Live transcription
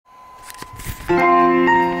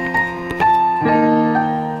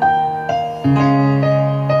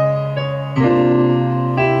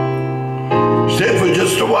Stay for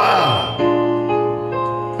just a while.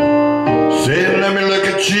 Say, let me look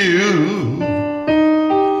at you.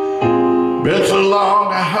 Been so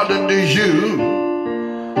long, I hadn't do you.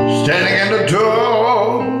 Standing in the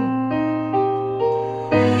door.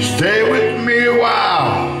 Stay with me a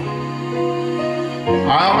while.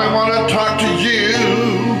 I only want to talk to you.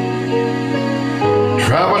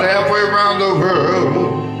 Traveled halfway around the world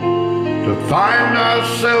to find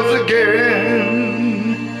ourselves again.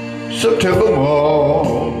 September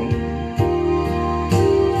morn.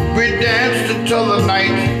 We danced until the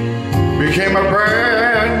night became a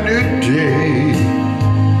brand new day.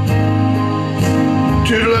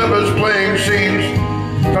 Two lovers playing scenes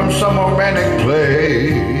from some romantic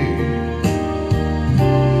play.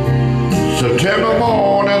 September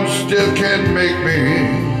morning still can't make me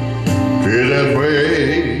feel that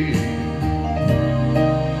way.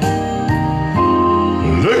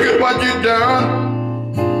 Look at what you've done.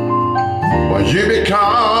 When you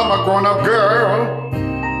become a grown-up girl,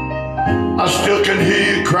 I still can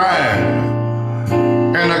hear you crying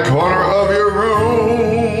in the corner of your room.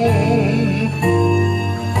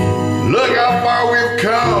 Look how far we've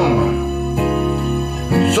come,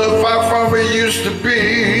 so far from where we used to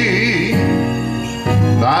be.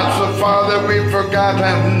 Not so far that we've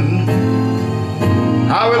forgotten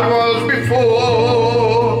how it was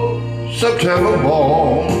before September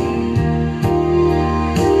morn.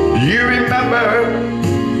 Do you remember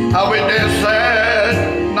how we danced that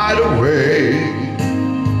night away?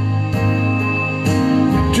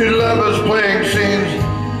 Two lovers playing scenes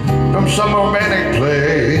from some romantic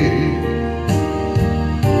play.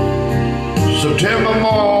 September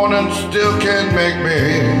morning still can't make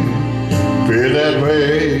me feel that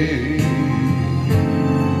way.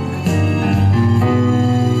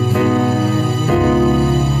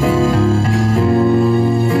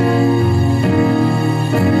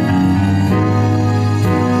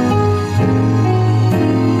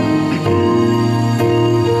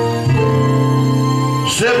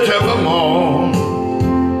 September morn,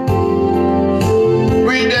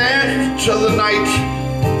 we danced till the night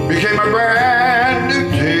became a brand new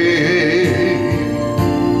day.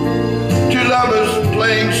 Two lovers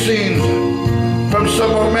playing scenes from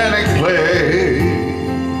some romantic play.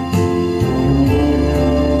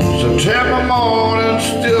 September morning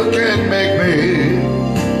still can't make me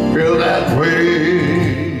feel that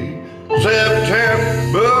way.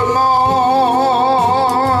 September morn,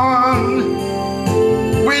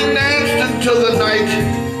 till the night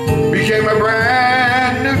became a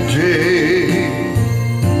brand new day.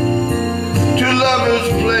 Two lovers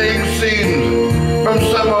playing scenes from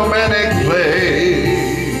some romantic play.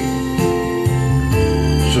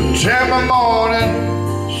 September morning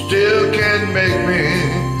still can't make me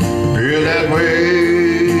feel that way.